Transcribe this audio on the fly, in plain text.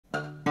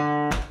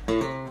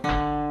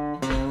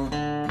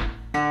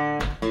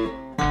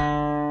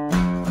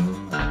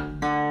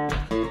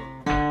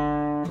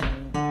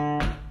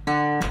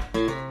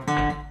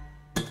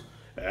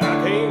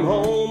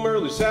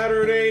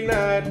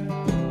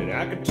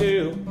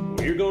tell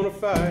we're gonna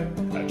fight.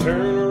 I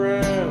turned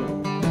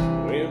around,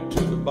 went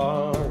to the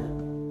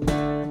barn.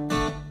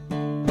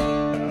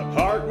 I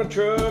parked my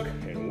truck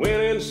and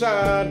went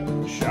inside.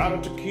 Shot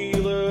a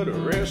tequila to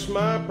rest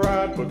my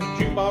pride. Put the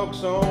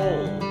jukebox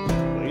on,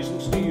 play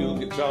some steel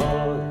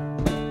guitar.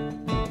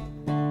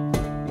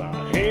 My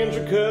hands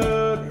are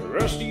cut,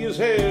 rusty as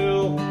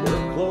hell.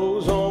 Work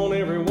clothes on,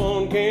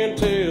 everyone can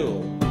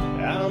tell.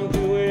 I'm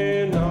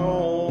doing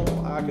all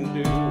I can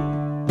do.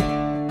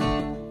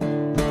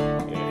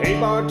 And hey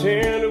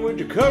bartender, would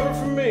you cover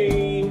for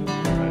me?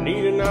 I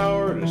need an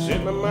hour to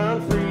set my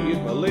mind free.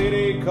 If my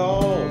lady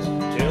calls,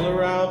 tell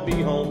her I'll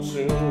be home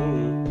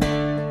soon.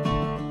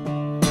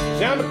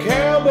 'Cause I'm a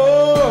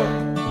cowboy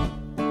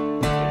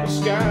in the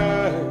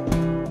sky.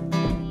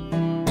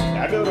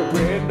 I got a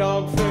red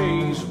dog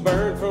face,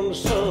 burned from the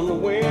sun and the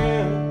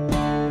wind.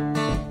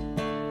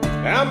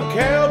 I'm a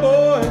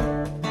cowboy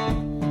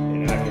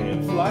and I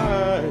can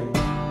fly.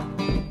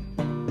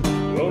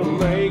 Gonna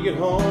make it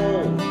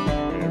home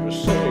every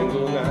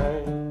single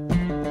night.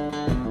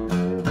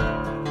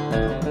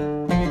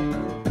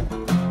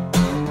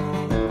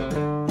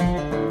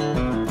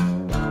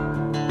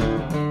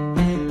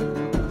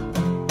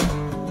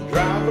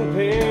 Dropping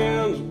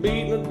pins,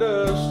 beating the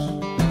dust.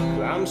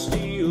 Climbing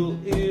steel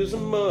is a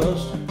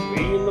must.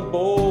 Me and the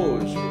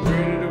boys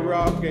ready to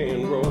rock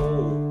and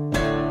roll.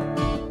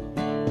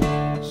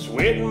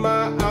 Sweating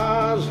my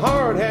eyes,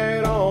 hard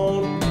hat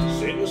on,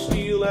 sitting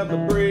still at the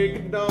break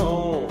of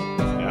dawn.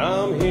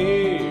 I'm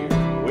here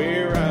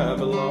where I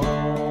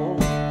belong.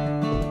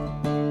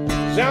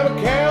 'Cause I'm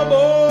a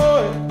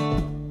cowboy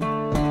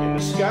in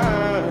the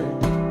sky.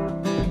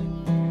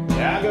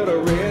 I got a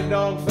red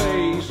dog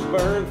face,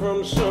 burned from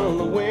the sun and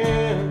the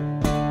wind.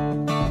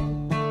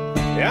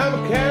 I'm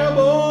a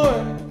cowboy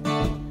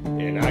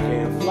and I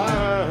can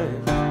fly.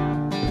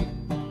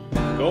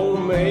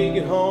 Gonna make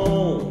it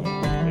home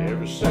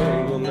every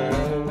single night.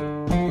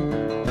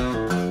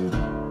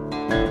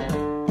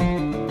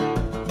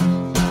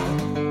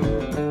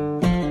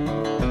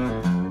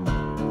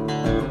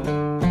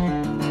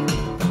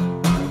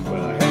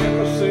 Well, I had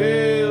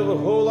myself a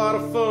whole lot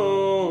of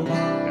fun.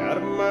 Out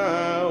of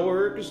my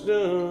work is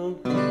done.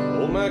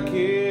 Hold my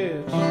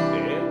kids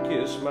and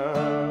kiss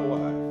my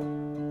wife.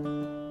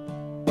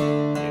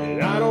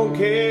 And I don't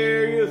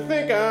care, you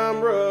think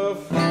I'm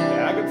rough.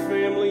 I got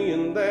family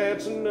and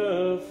that's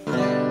enough.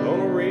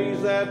 Gonna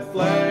raise that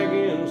flag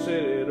and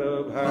set it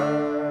up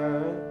high.